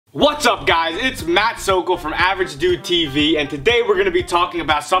What's up guys, it's Matt Sokol from AverageDudeTV, and today we're going to be talking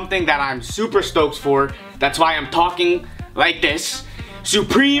about something that I'm super stoked for. That's why I'm talking like this.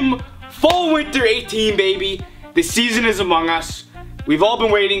 Supreme Fall Winter 18, baby. The season is among us. We've all been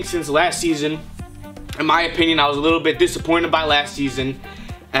waiting since last season. In my opinion, I was a little bit disappointed by last season,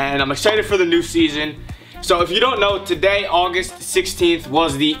 and I'm excited for the new season. So if you don't know, today, August 16th,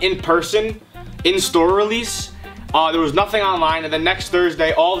 was the in-person, in-store release. There was nothing online, and then next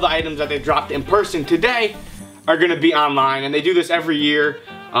Thursday, all of the items that they dropped in person today are going to be online, and they do this every year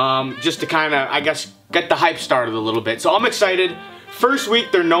just to kind of, I guess, get the hype started a little bit. So I'm excited. First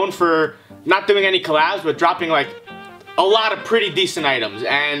week, they're known for not doing any collabs, but dropping like a lot of pretty decent items,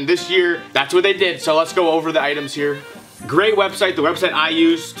 and this year, that's what they did. So let's go over the items here. Great website, the website I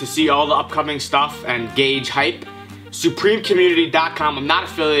use to see all the upcoming stuff and gauge hype. SupremeCommunity.com, I'm not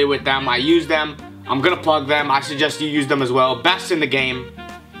affiliated with them, I use them. I'm gonna plug them. I suggest you use them as well. Best in the game.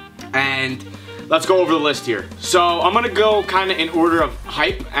 And let's go over the list here. So I'm gonna go kind of in order of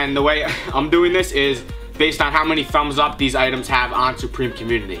hype, and the way I'm doing this is based on how many thumbs up these items have on Supreme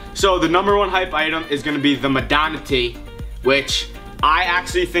Community. So the #1 hype item is gonna be the Madonna tee, which I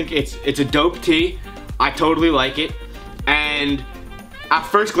actually think it's a dope tee. I totally like it. And at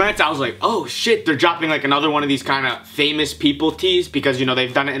first glance, I was like, oh shit, they're dropping like another one of these kind of famous people tees, because you know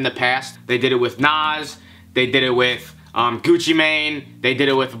they've done it in the past. They did it with Nas, they did it with Gucci Mane, they did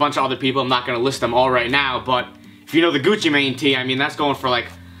it with a bunch of other people. I'm not gonna list them all right now, but if you know the Gucci Mane tee, I mean that's going for like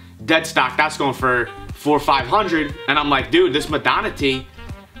dead stock, that's going for $400 or $500, and I'm like, dude, this Madonna tee,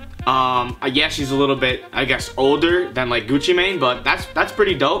 yeah, she's a little bit, I guess, older than like Gucci Mane, but that's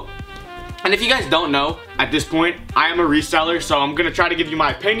pretty dope. And if you guys don't know, at this point, I am a reseller, so I'm gonna try to give you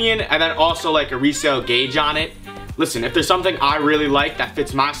my opinion and then also like a resale gauge on it. Listen, if there's something I really like that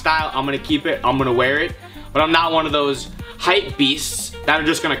fits my style, I'm gonna keep it, I'm gonna wear it. But I'm not one of those hype beasts that are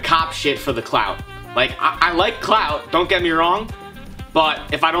just gonna cop shit for the clout. Like, I like clout, don't get me wrong, but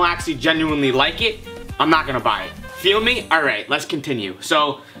if I don't actually genuinely like it, I'm not gonna buy it. Feel me? All right, let's continue.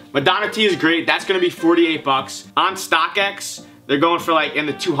 So, Madonna tee is great, that's gonna be 48 bucks. On StockX, they're going for like in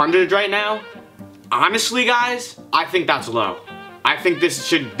the 200s right now. Honestly, guys, I think that's low. I think this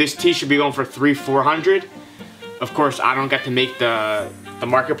tee should be going for $300-400. Of course, I don't get to make the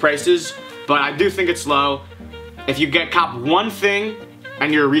market prices, but I do think it's low. If you cop one thing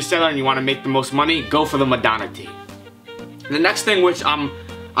and you're a reseller and you want to make the most money, go for the Madonna tee. The next thing, which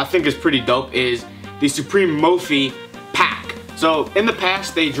I think is pretty dope, is the Supreme Mophie pack. So in the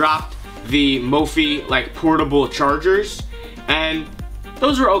past, they dropped the Mophie like portable chargers, and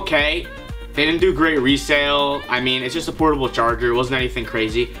those were okay. They didn't do great resale. I mean, it's just a portable charger. It wasn't anything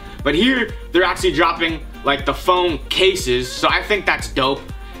crazy. But here, they're actually dropping like the phone cases. So I think that's dope.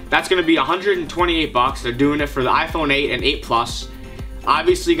 That's gonna be 128 bucks. They're doing it for the iPhone 8 and 8 Plus.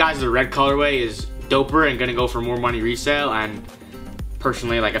 Obviously, guys, the red colorway is doper and gonna go for more money resale. And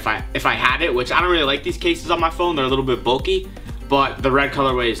personally, like if I had it, which I don't really like these cases on my phone, they're a little bit bulky, but the red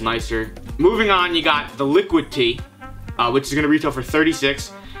colorway is nicer. Moving on, you got the liquid tee, which is gonna retail for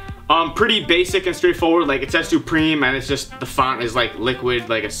 36. Pretty basic and straightforward. Like, it says Supreme, and it's just the font is like liquid,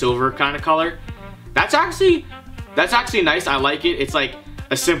 like a silver kind of color. That's actually nice. I like it. It's like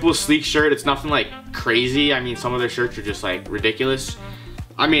a simple, sleek shirt. It's nothing like crazy. I mean, some of their shirts are just like ridiculous.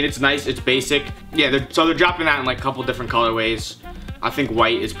 I mean, it's nice. It's basic. Yeah, so they're dropping that in like a couple different colorways. I think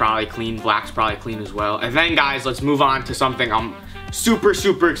white is probably clean. Black's probably clean as well. And then, guys, let's move on to something I'm super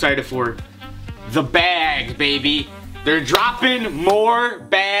excited for. The bags, baby. They're dropping more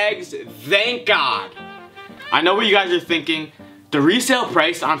bags, thank God. I know what you guys are thinking. The resale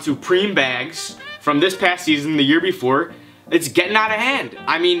price on Supreme bags from this past season, the year before, it's getting out of hand.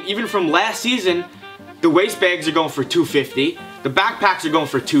 I mean, even from last season, the waist bags are going for $250. The backpacks are going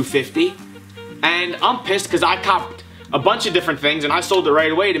for $250. And I'm pissed because I copped a bunch of different things and I sold it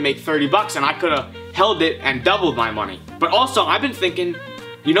right away to make 30 bucks, and I could have held it and doubled my money. But also, I've been thinking,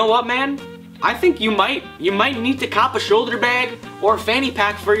 you know what, man? I think you might need to cop a shoulder bag or a fanny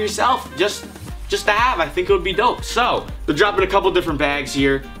pack for yourself, just to have. I think it would be dope. So they're dropping a couple different bags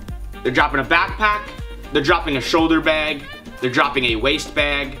here. They're dropping a backpack, they're dropping a shoulder bag, they're dropping a waist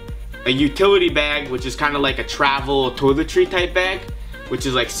bag, a utility bag, which is kind of like a travel toiletry type bag, which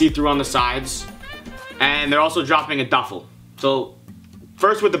is like see-through on the sides, and they're also dropping a duffel. So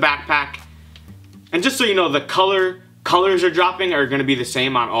first with the backpack, and just so you know, the colors are dropping are going to be the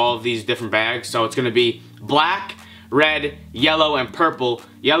same on all of these different bags. So it's going to be black, red, yellow, and purple.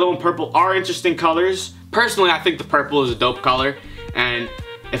 Yellow and purple are interesting colors. Personally, I think the purple is a dope color, and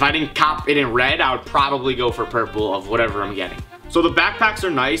if I didn't cop it in red, I would probably go for purple of whatever I'm getting. So the backpacks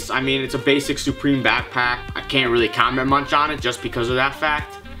are nice. I mean, it's a basic Supreme backpack. I can't really comment much on it just because of that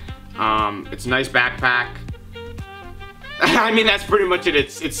fact. It's a nice backpack. I mean, that's pretty much it.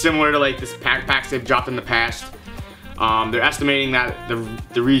 It's similar to like this backpacks they've dropped in the past. They're estimating that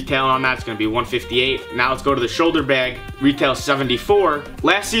the retail on that's going to be $158. Now let's go to the shoulder bag. Retail $74.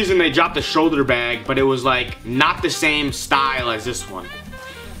 Last season they dropped the shoulder bag, but it was like not the same style as this one.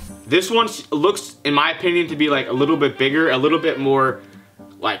 This one looks, in my opinion, to be like a little bit bigger, a little bit more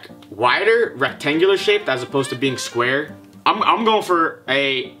like wider, rectangular shaped as opposed to being square. I'm going for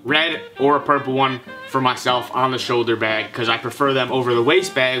a red or a purple one for myself on the shoulder bag because I prefer them over the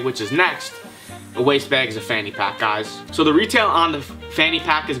waist bag, which is next. A waist bag is a fanny pack, guys. So the retail on the fanny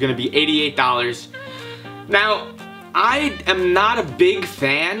pack is going to be $88. Now, I am not a big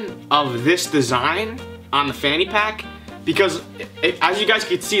fan of this design on the fanny pack because, as you guys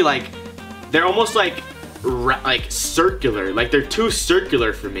can see, like they're almost like circular. Like they're too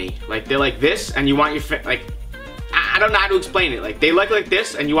circular for me. Like they're like this, and you want your like. I don't know how to explain it. Like they look like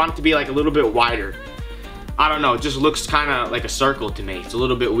this and you want it to be like a little bit wider. I don't know, it just looks kind of like a circle to me. It's a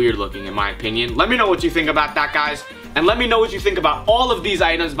little bit weird looking in my opinion. Let me know what you think about that, guys. And let me know what you think about all of these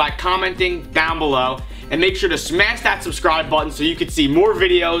items by commenting down below. And make sure to smash that subscribe button so you can see more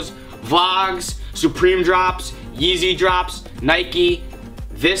videos, vlogs, Supreme drops, Yeezy drops, Nike,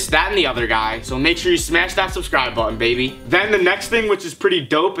 this, that, and the other guy. So make sure you smash that subscribe button, baby. Then the next thing, which is pretty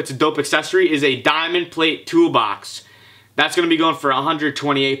dope, it's a dope accessory, is a diamond plate toolbox. That's gonna be going for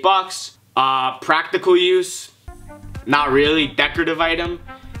 128 bucks. Practical use, not really. Decorative item,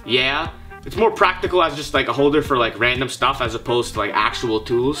 yeah. It's more practical as just like a holder for like random stuff as opposed to like actual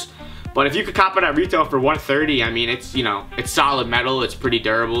tools. But if you could cop it at retail for 130, I mean, it's, you know, it's solid metal, it's pretty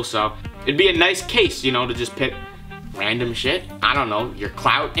durable, so it'd be a nice case, you know, to just put random shit. I don't know, your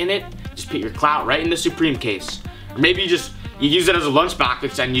clout in it. Just put your clout right in the Supreme case. Or maybe you use it as a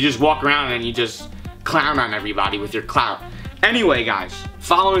lunchbox and you just walk around and you just clown on everybody with your clout. Anyway, guys,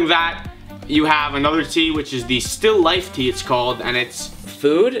 following that, you have another tee, which is the Still Life tee, it's called, and it's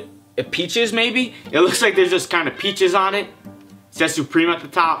food, peaches maybe? It looks like there's just kind of peaches on it. It says Supreme at the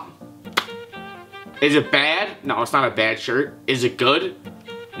top. Is it bad? No, it's not a bad shirt. Is it good?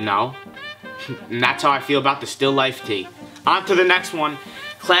 No. And that's how I feel about the Still Life tee. On to the next one.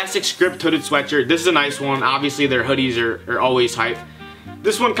 Classic script hooded sweatshirt. This is a nice one. Obviously their hoodies are always hype.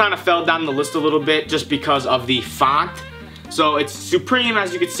 This one kind of fell down the list a little bit just because of the font. So it's Supreme,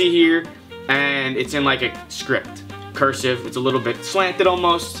 as you can see here, and it's in like a script. Cursive. It's a little bit slanted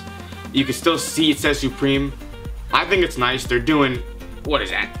almost. You can still see it says Supreme. I think it's nice. They're doing, what is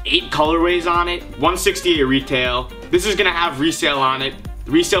that, 8 colorways on it. 168 retail. This is gonna have resale on it.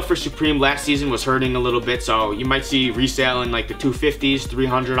 The resale for Supreme last season was hurting a little bit, so you might see resale in like the 250s,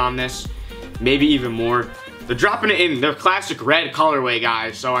 300 on this, maybe even more. They're dropping it in their classic red colorway,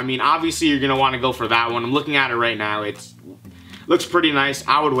 guys. So I mean, obviously you're gonna want to go for that one. I'm looking at it right now. It looks pretty nice.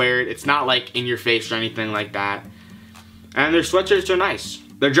 I would wear it. It's not like in your face or anything like that. And their sweatshirts are nice.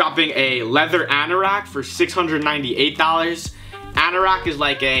 They're dropping a leather anorak for $698. Anorak is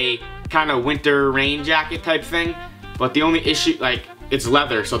like a kind of winter rain jacket type thing, but the only issue, like, it's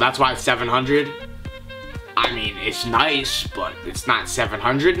leather, so that's why it's $700. I mean, it's nice, but it's not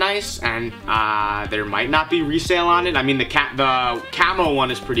 $700 nice, and there might not be resale on it. I mean, the camo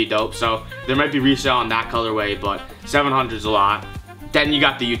one is pretty dope, so there might be resale on that colorway, but $700 is a lot. Then you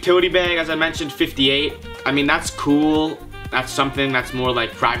got the utility bag, as I mentioned, $58. I mean, that's cool. That's something that's more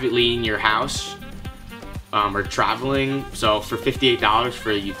like privately in your house or traveling. So for $58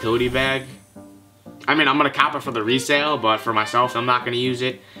 for a utility bag, I mean, I'm gonna cop it for the resale, but for myself, I'm not gonna use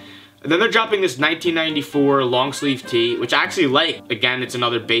it. And then they're dropping this 1994 long sleeve tee, which I actually like. Again, it's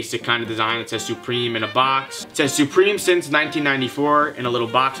another basic kind of design. It says Supreme in a box. It says Supreme since 1994 in a little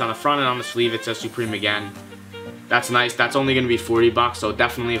box on the front, and on the sleeve it says Supreme again. That's nice. That's only gonna be 40 bucks, so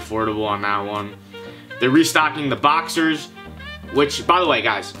definitely affordable on that one. They're restocking the boxers, which, by the way,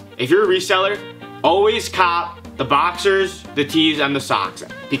 guys, if you're a reseller, always cop the boxers, the tees, and the socks,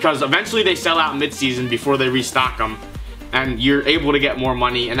 because eventually they sell out mid-season before they restock them, and you're able to get more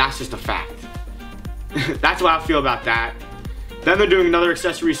money, and that's just a fact. That's what I feel about that. Then they're doing another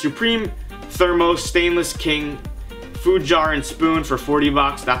accessory, Supreme Thermos Stainless King food jar and spoon for 40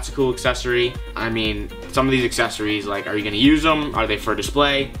 bucks. That's a cool accessory. I mean, some of these accessories, like, are you gonna use them? Are they for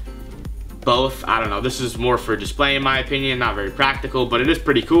display? Both. I don't know. This is more for display in my opinion, not very practical, but it is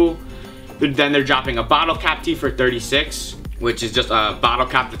pretty cool. Then they're dropping a bottle cap tee for 36, which is just a bottle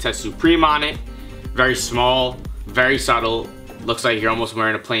cap that says Supreme on it. Very small, very subtle. Looks like you're almost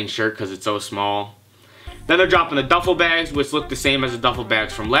wearing a plain shirt because it's so small. Then they're dropping the duffel bags, which look the same as the duffel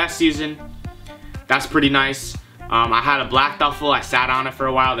bags from last season. That's pretty nice. I had a black duffel. I sat on it for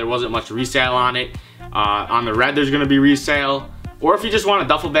a while. There wasn't much resale on it. On the red, there's going to be resale. Or if you just want a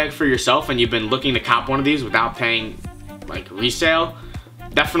duffel bag for yourself and you've been looking to cop one of these without paying like resale,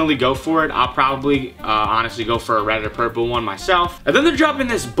 definitely go for it. I'll probably honestly go for a red or purple one myself. And then they're dropping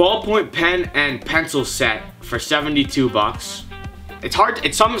this ballpoint pen and pencil set for 72 bucks. It's hard,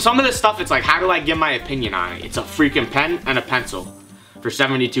 it's some of this stuff, it's like, how do I give my opinion on it? It's a freaking pen and a pencil for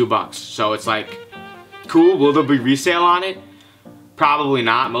 72 bucks. So it's like, cool, will there be resale on it? Probably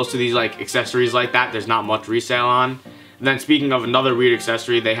not. Most of these like accessories like that, there's not much resale on. And then speaking of another weird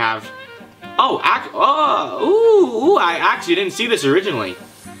accessory, they have, I actually didn't see this originally.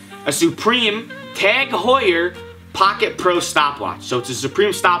 A Supreme Tag Heuer Pocket Pro stopwatch. So it's a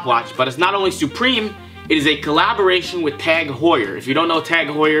Supreme stopwatch, but it's not only Supreme, it is a collaboration with Tag Heuer. If you don't know Tag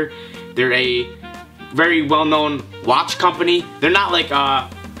Heuer, they're a very well-known watch company. They're not like a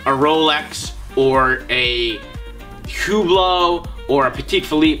Rolex or a Hublot or a Petit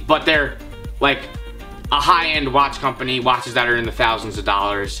Philippe, but they're like a high-end watch company, watches that are in the thousands of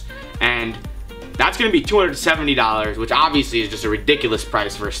dollars. And that's gonna be $270, which obviously is just a ridiculous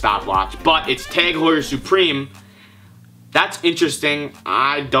price for a stopwatch, but it's Tag Heuer Supreme. That's interesting.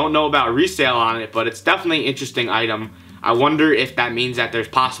 I don't know about resale on it, but it's definitely an interesting item. I wonder if that means that there's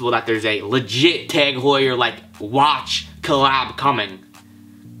possible that there's a legit Tag Heuer like watch collab coming.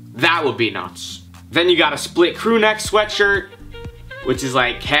 That would be nuts. Then you got a split crew neck sweatshirt, which is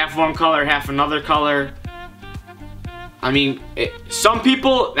like half one color, half another color. I mean, some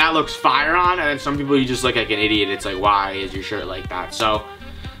people that looks fire on, and then some people you just look like an idiot. It's like, why is your shirt like that? So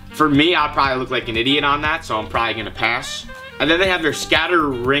for me, I'd probably look like an idiot on that, so I'm probably gonna pass. And then they have their scatter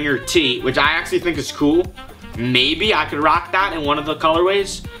ringer tee, which I actually think is cool. Maybe I could rock that in one of the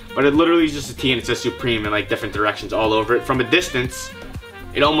colorways, but it literally is just a tee and it says Supreme in like different directions all over it. From a distance,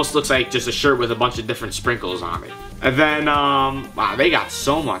 it almost looks like just a shirt with a bunch of different sprinkles on it. And then, wow, they got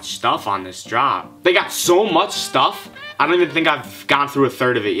so much stuff on this drop. They got so much stuff. I don't even think I've gone through a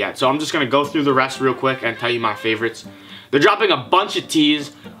third of it yet. So I'm just gonna go through the rest real quick and tell you my favorites. They're dropping a bunch of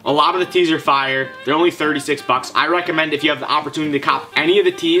tees. A lot of the tees are fire. They're only 36 bucks. I recommend if you have the opportunity to cop any of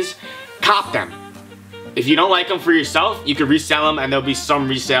the tees, cop them. If you don't like them for yourself, you can resell them and there'll be some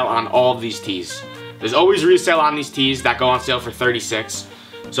resale on all of these tees. There's always resale on these tees that go on sale for 36.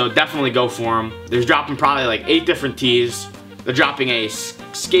 So definitely go for them. They're dropping probably like 8 different tees. They're dropping a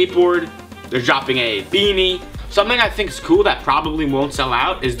skateboard. They're dropping a beanie. Something I think is cool that probably won't sell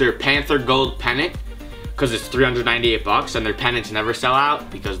out is their Panther Gold pennant, because it's 398 bucks and their pennants never sell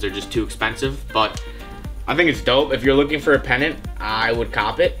out because they're just too expensive. But I think it's dope. If you're looking for a pennant, I would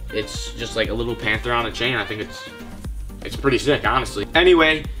cop it. It's just like a little panther on a chain. I think it's pretty sick, honestly.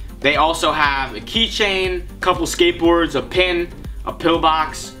 Anyway, they also have a keychain, a couple skateboards, a pin, a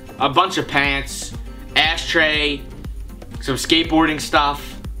pillbox, a bunch of pants, ashtray, some skateboarding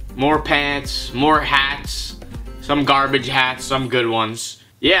stuff, more pants, more hats, some garbage hats, some good ones.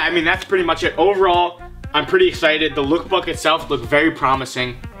 Yeah, I mean, that's pretty much it. Overall, I'm pretty excited. The lookbook itself looked very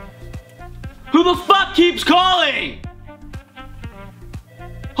promising. Who the fuck keeps calling?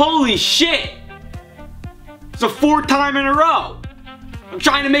 Holy shit! It's the 4th time in a row. I'm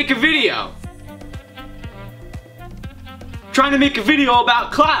trying to make a video. Trying to make a video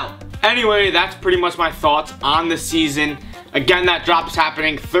about clout. Anyway, that's pretty much my thoughts on the season. Again, that drop is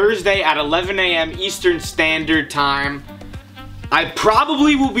happening Thursday at 11 a.m. Eastern Standard Time. I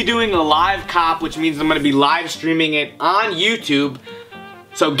probably will be doing a live cop, which means I'm going to be live streaming it on YouTube.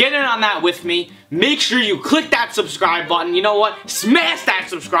 So get in on that with me. Make sure you click that subscribe button. You know what? Smash that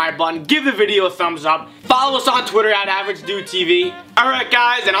subscribe button. Give the video a thumbs up. Follow us on Twitter at AverageDudeTV. Alright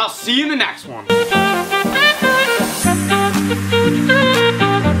guys, and I'll see you in the next one.